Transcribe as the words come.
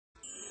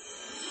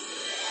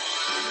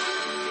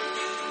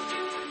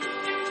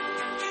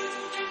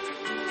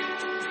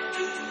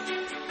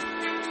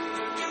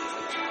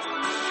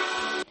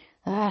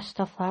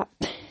stuff that.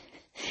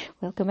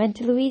 Welcome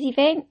into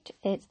LouiseyVent.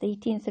 It's the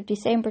 18th of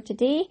December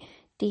today,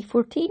 day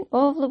 14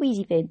 of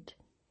LouiseyVent.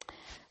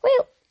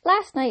 Well,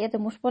 last night at the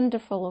most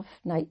wonderful of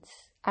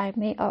nights, I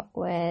met up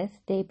with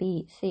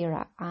Debbie,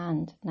 Sarah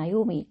and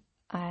Naomi,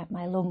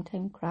 my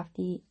long-time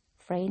crafty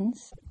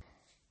friends.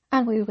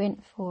 And we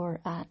went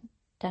for a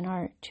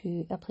dinner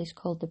to a place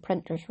called the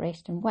Printer's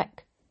Rest in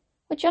Wick,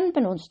 which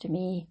unbeknownst to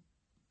me,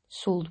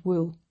 sold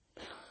wool.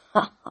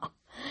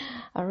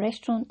 A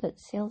restaurant that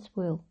sells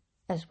wool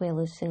as well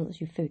as sells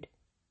you food.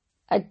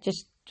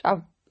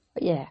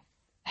 Yeah.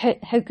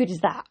 How good is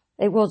that?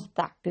 It was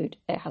that good,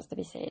 it has to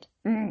be said.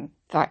 In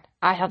fact,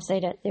 I have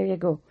said it. There you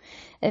go.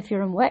 If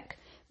you're in Wick,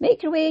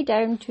 make your way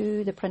down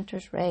to the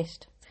Printer's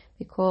Rest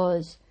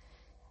because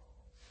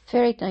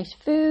very nice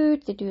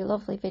food. They do a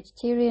lovely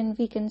vegetarian,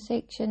 vegan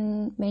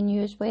section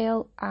menu as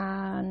well.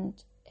 And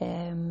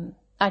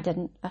I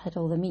didn't. I had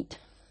all the meat.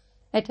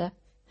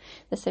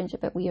 This sounds a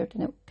bit weird,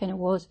 and it kind of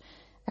was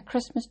a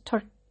Christmas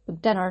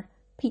dinner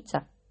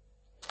pizza.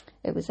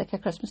 It was like a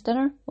Christmas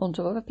dinner on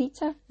top of a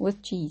pizza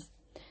with cheese.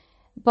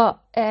 But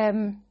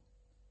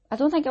I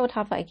don't think I would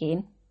have that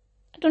again.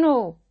 I don't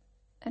know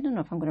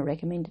if I'm going to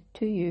recommend it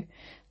to you.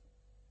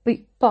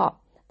 But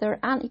their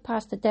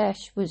antipasta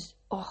dish was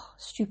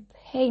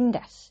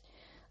stupendous,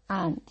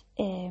 and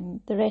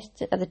the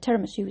rest of the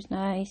tiramisu was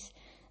nice.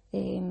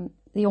 The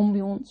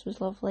ambiance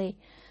was lovely.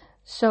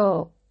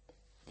 So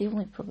they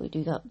only probably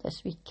do that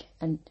this week,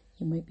 and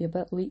you might be a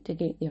bit late to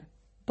get there.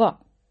 But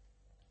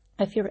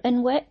if you're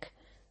in Wick,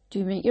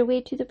 do make your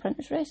way to the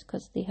Printer's Rest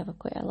because they have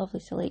quite a lovely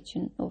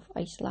selection of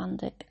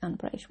Icelandic and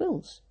British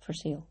wools for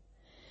sale.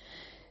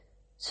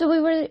 So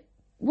we were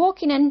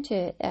walking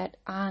into it,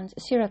 and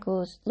Sarah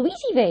goes,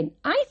 "LouiseyVent,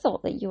 I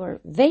thought that you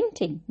were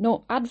venting,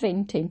 not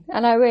adventing."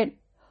 And I went,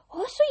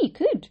 "Oh, so you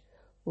could.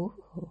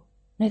 Oh,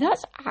 now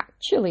that's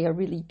actually a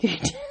really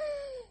good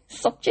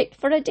subject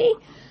for a day."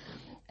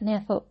 And then I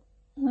thought,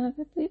 well, a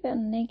bit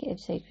on the negative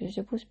side because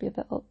you're supposed to be a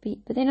bit upbeat.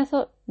 But then I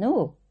thought,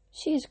 no,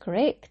 she is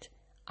correct.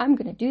 I'm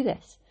going to do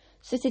this.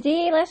 So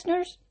today,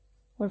 listeners,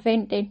 we're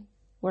venting.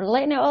 We're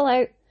letting it all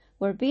out.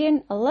 We're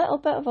being a little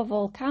bit of a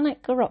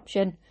volcanic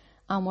eruption.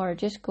 And we're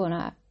just going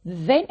to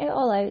vent it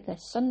all out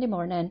this Sunday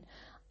morning.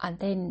 And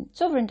then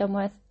it's over and done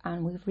with.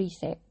 And we've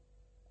reset.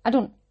 I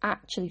don't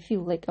actually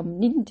feel like I'm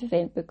needing to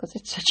vent because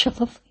it's such a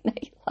lovely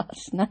night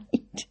last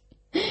night.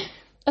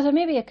 Although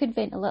maybe I could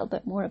vent a little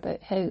bit more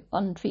about how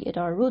untreated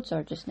our roads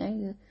are just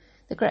now.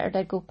 The gritter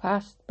did go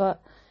past, but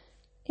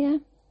yeah,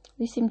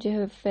 they seem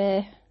to have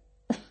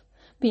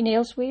been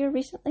elsewhere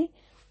recently,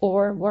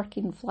 or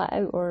working flat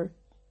out, or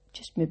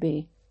just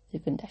maybe the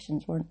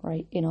conditions weren't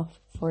right enough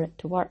for it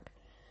to work.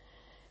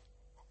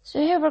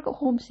 So whoever got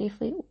home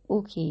safely,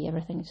 okay,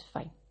 everything's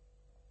fine.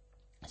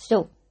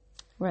 So,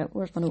 right,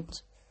 where's my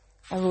notes?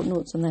 I wrote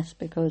notes on this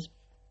because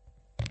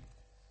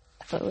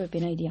I thought it would be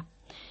an idea.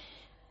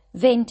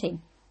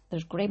 Venting.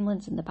 There's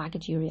gremlins in the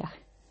baggage area.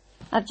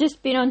 I've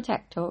just been on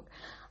TikTok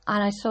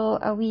and I saw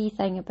a wee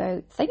thing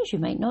about things you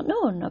might not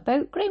know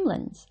about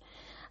gremlins.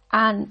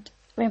 And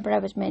remember I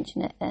was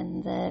mentioning it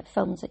in the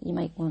films that you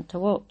might want to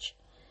watch.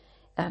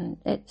 And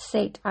it's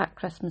set at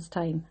Christmas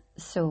time,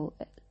 so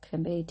it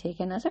can be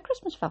taken as a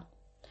Christmas film.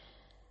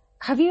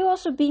 Have you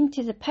also been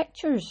to the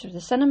pictures or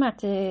the cinema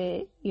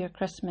to your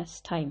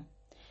Christmas time?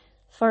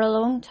 For a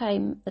long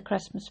time, the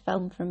Christmas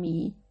film for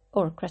me,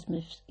 or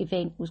Christmas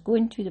event, was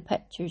going to the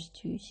pictures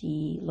to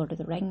see Lord of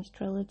the Rings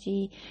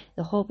trilogy,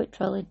 the Hobbit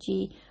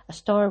trilogy, a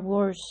Star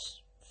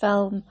Wars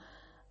film,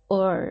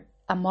 or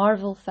a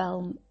Marvel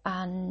film,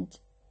 and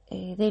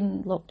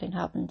then lockdown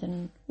happened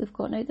and we've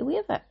gotten out the way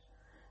of it.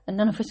 And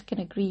none of us can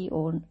agree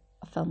on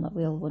a film that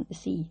we all want to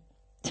see.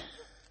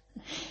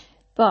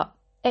 But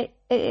it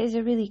is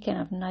a really kind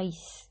of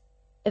nice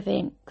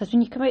event, because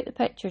when you come out the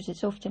pictures,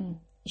 it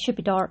should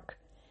be dark.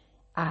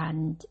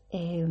 And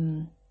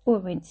we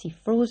went to see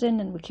Frozen,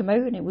 and we came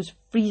out and it was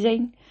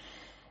freezing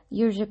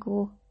years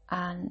ago,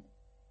 and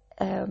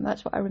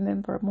that's what I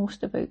remember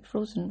most about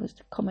Frozen, was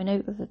coming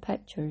out of the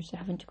pictures,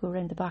 having to go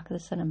around the back of the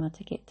cinema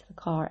to get to the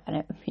car, and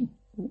it had been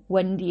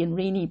windy and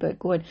rainy, but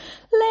going,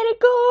 "Let it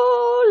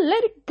go,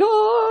 let it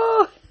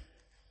go."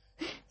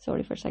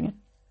 Sorry for singing.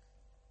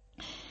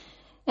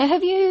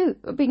 Have you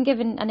been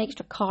given an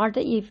extra card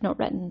that you've not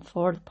written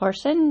for the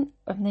person,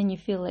 and then you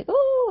feel like,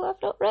 "Oh,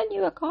 I've not written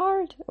you a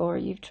card," or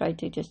you've tried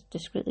to just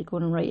discreetly go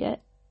and write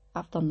it?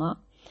 I've done that.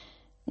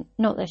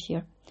 Not this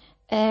year.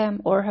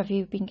 Or have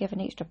you been given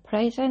extra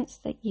presents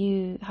that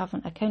you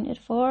haven't accounted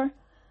for,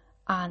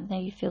 and now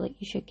you feel like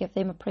you should give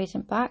them a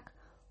present back?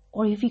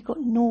 Or have you got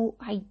no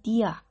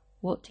idea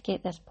what to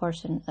get this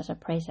person as a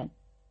present?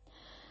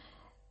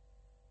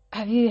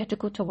 Have you had to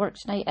go to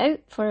work's night out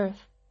to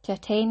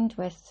attend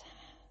with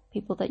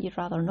people that you'd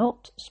rather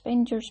not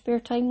spend your spare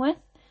time with?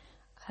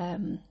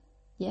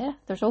 Yeah,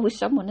 there's always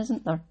someone,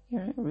 isn't there? You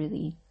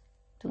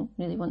don't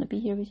really want to be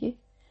here with you.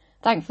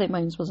 Thankfully,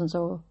 mine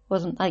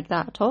wasn't like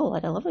that at all. I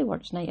had a lovely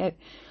work's night out.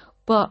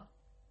 But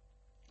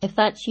if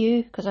that's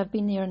you, because I've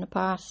been there in the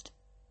past,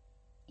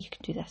 you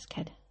can do this,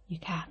 kid. You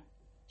can.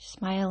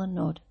 Smile and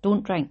nod.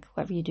 Don't drink,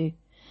 whatever you do.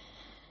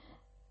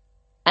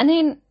 And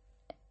then,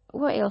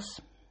 what else?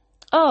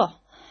 Oh,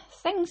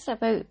 things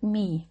about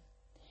me.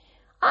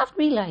 I've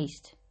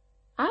realised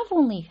I've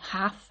only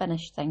half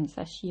finished things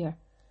this year.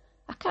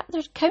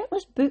 There's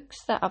countless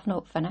books that I've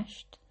not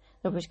finished.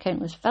 There was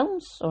countless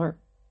films or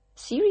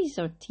series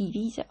or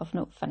TVs that I've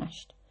not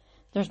finished.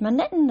 There's my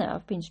knitting that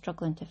I've been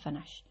struggling to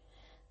finish.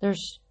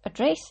 There's a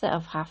dress that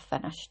I've half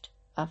finished.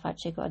 I've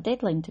actually got a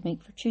deadline to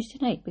make for Tuesday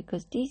night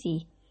because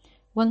Daisy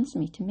wants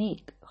me to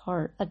make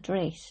her a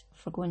dress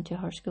for going to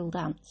her school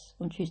dance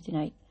on Tuesday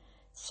night.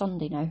 It's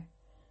Sunday now.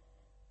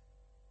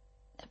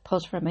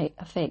 Pause for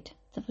effect.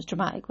 That was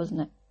dramatic,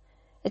 wasn't it?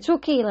 It's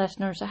okay,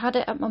 listeners. I had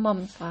it at my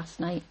mum's last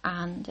night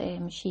and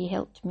she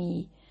helped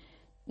me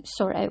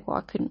sort out what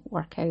I couldn't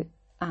work out.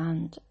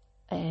 And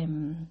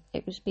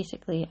it was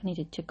basically I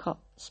needed to cut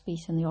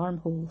space in the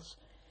armholes.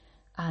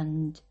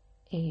 And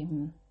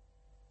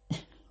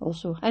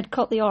also I'd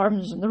cut the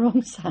arms on the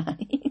wrong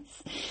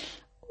size.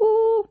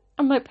 Oh,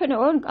 I'm like putting it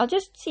on. I'll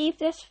just see if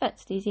this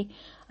fits, Daisy.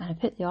 And I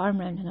put the arm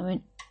round and I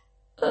went,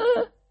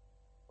 oh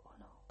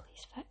no,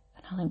 please fit.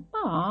 And I went,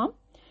 Mom.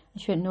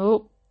 And she went,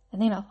 no.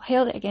 And then I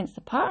held it against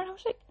the pattern. I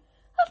was like,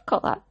 I've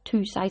cut that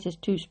 2 sizes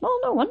too small.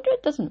 No wonder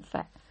it doesn't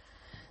fit.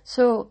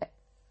 So,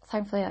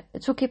 thankfully,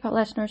 it's okay, pet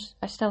listeners.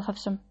 I still have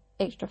some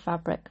extra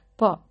fabric.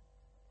 But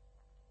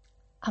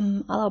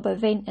I'm a little bit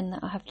venting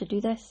that I have to do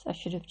this. I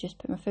should have just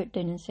put my foot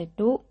down and said,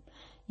 no,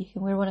 you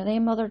can wear one of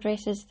them other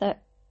dresses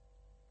that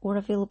were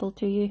available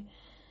to you.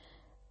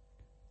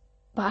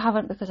 But I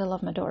haven't because I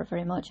love my daughter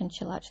very much and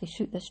she'll actually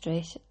suit this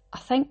dress. I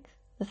think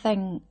the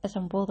thing is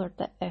I'm bothered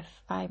that if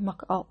I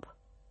muck it up.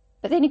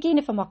 But then again,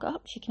 if I muck it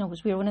up, she can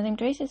always wear one of them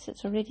dresses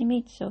that's already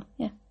made. So,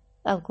 yeah,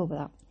 I'll go with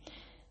that.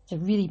 It's a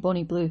really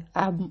bonny blue.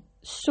 I'm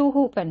so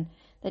hoping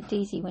that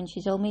Daisy, when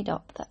she's all made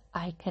up, that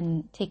I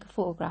can take a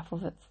photograph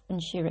of it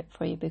and share it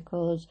for you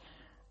because,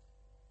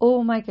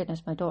 oh my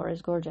goodness, my daughter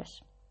is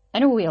gorgeous. I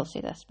know we all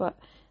say this, but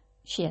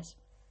she is.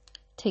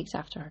 Takes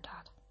after her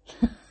dad.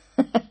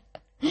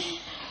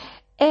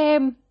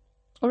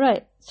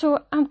 Alright, so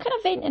I'm kind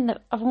of venting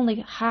that I've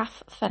only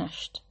half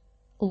finished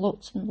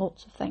lots and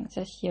lots of things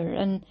this year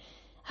and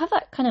have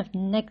that kind of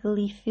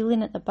niggly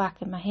feeling at the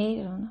back of my head.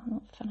 Oh no, I've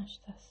not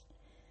finished this.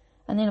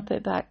 And then I put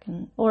it back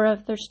or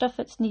if there's stuff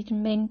that's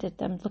needing mended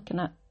I'm looking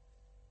at.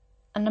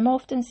 And I'm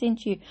often saying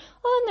to you,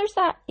 oh, and there's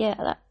that, yeah,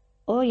 that,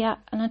 oh yeah,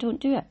 and I don't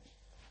do it.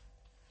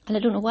 And I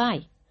don't know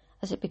why.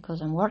 Is it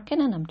because I'm working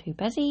and I'm too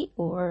busy,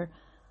 or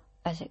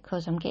is it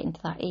because I'm getting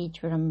to that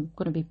age where I'm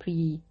going to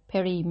be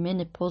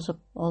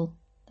perimenopausal,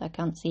 I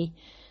can't see,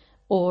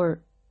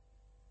 or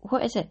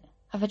what is it?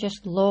 Have I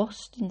just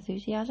lost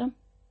enthusiasm?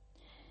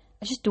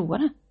 I just don't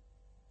want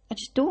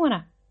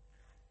to.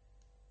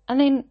 And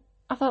then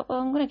I thought, well,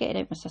 I'm going to get it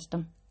out of my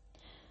system.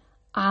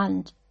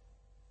 And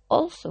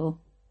also,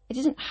 it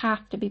doesn't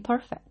have to be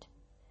perfect.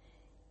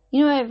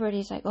 You know,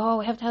 everybody's like, oh,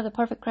 we have to have the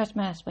perfect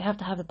Christmas. We have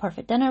to have the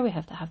perfect dinner. We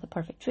have to have the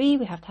perfect tree.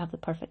 We have to have the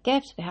perfect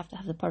gifts. We have to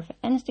have the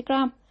perfect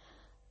Instagram.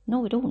 No,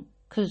 we don't.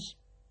 Because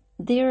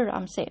there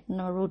I'm setting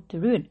our road to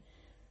ruin.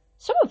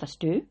 Some of us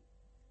do.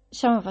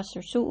 Some of us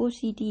are so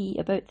OCD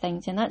about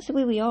things, and that's the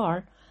way we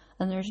are,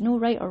 and there's no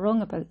right or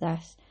wrong about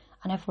this.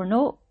 And if we're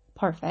not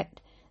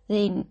perfect,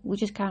 then we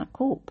just can't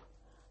cope.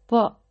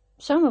 But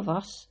some of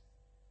us,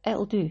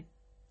 it'll do.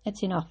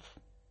 It's enough.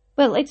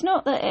 Well, it's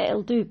not that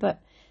it'll do,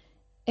 but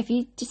if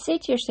you just say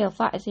to yourself,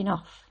 that is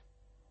enough.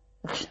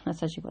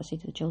 That's actually what I say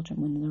to the children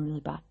when they're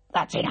really bad.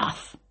 That's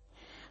enough.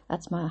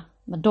 That's my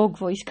dog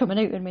voice coming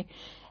out in me.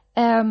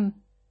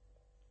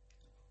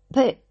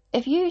 But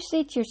if you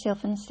say to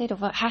yourself, instead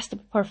of it has to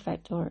be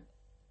perfect, or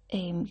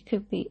it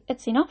could be,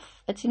 it's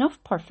enough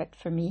perfect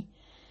for me,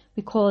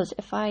 because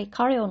if I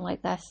carry on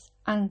like this,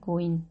 I'm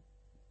going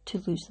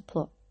to lose the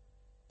plot.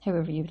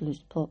 However you would lose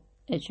the plot,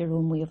 it's your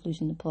own way of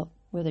losing the plot.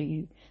 Whether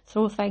you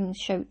throw things,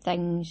 shout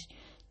things,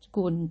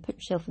 go and put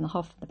yourself in the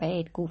huff of the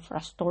bed, go for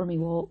a stormy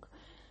walk,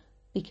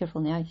 be careful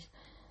on the ice.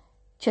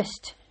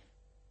 Just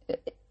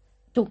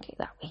don't get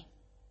that way,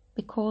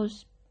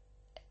 because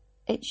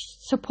it's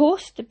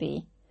supposed to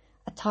be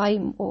a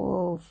time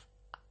of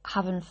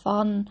having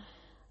fun,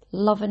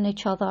 loving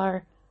each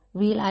other,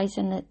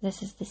 realising that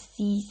this is the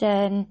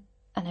season,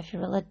 and if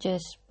you're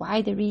religious,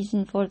 why the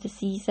reason for the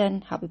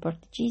season. Happy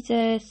birthday,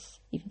 Jesus,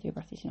 even though your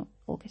birthday's in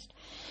August.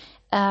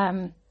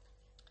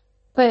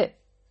 But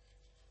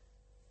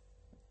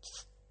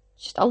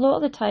just a lot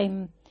of the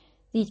time,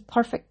 these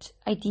perfect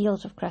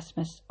ideals of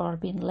Christmas are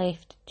being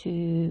left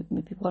to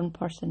maybe one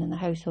person in the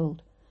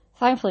household.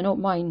 Thankfully not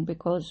mine,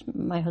 because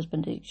my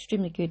husband is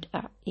extremely good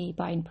at A,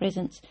 buying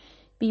presents,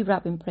 B,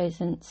 wrapping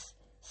presents,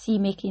 C,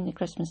 making the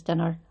Christmas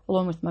dinner,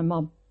 along with my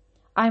mum.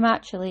 I'm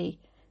actually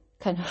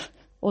kind of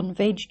on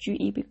veg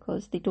duty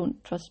because they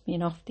don't trust me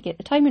enough to get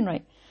the timing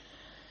right,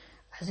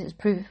 as it's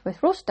proved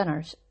with roast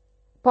dinners.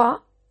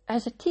 But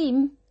as a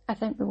team, I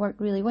think we work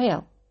really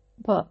well.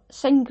 But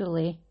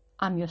singularly,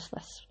 I'm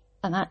useless.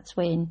 And that's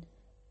when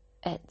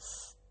it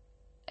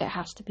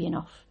has to be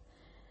enough.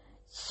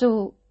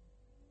 So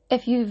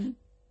if you've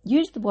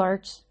used the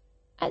words,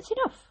 it's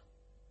enough.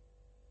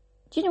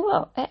 Do you know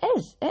what?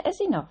 It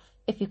is enough.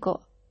 If you've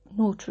got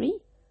no tree,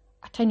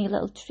 a tiny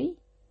little tree.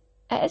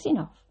 It is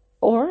enough.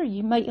 Or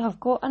you might have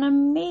got an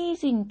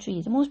amazing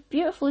tree, the most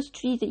beautifulest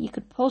tree that you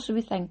could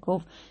possibly think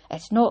of.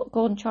 It's not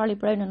gone Charlie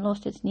Brown and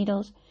lost its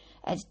needles.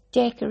 It's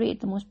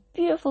decorated, the most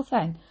beautiful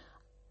thing.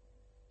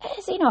 It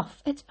is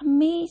enough. It's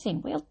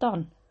amazing. Well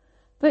done.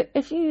 But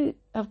if you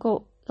have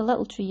got the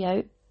little tree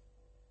out,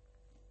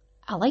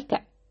 I like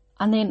it.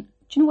 And then, do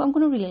you know what I'm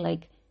going to really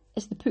like?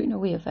 Is the putting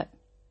away of it.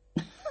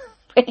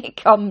 When it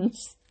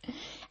comes.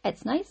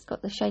 It's nice. It's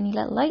got the shiny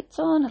little lights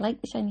on. I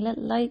like the shiny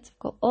little lights. I've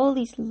got all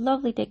these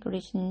lovely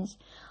decorations.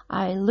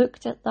 I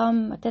looked at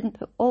them. I didn't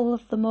put all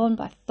of them on,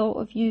 but I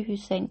thought of you who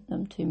sent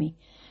them to me.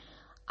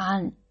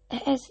 And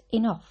it is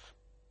enough.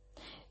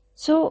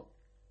 So,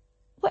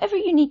 whatever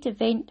you need to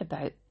vent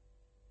about,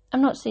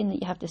 I'm not saying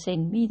that you have to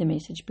send me the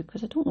message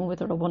because I don't know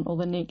whether I want all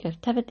the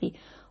negativity.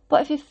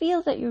 But if you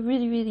feel that you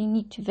really, really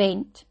need to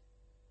vent,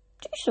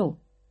 do so.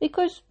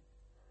 Because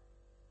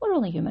we're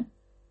only human,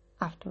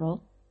 after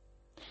all.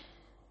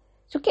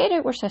 So get it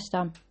out our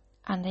system,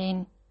 and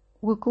then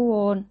we'll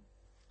go on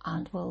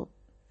and we'll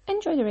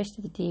enjoy the rest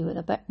of the day with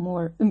a bit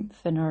more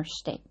oomph in our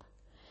step.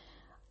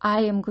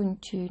 I am going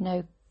to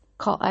now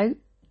cut out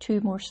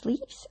 2 more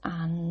sleeves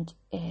and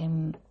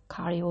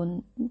carry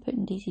on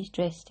putting Daisy's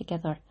dress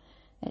together.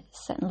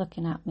 It's sitting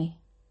looking at me,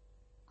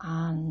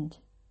 and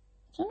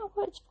I don't know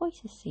what its voice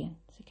is saying.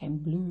 It's like I'm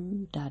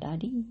blue,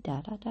 da-da-dee,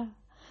 da-da-da.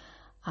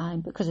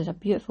 And because it's a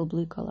beautiful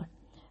blue colour.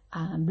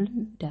 I'm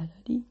blue,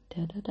 da-da-dee,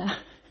 da-da-da.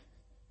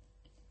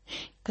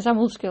 Because I'm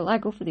old school, I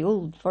go for the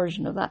old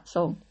version of that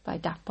song by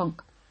Daft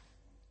Punk.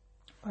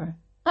 Or,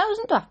 that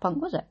wasn't Daft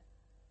Punk, was it?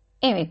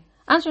 Anyway,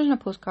 answers in a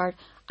postcard.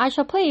 I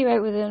shall play you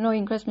out with the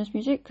annoying Christmas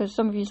music, because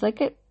some of you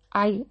like it.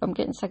 I am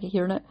getting sick of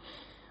hearing it.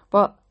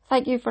 But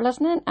thank you for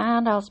listening,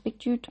 and I'll speak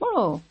to you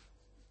tomorrow.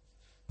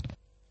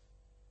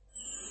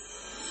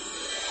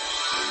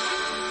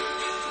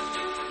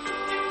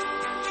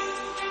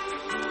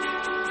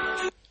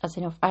 That's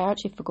enough. I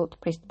actually forgot to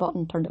press the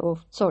button and turned it off.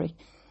 Sorry.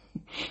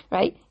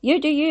 Right,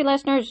 you do you,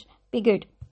 listeners. Be good.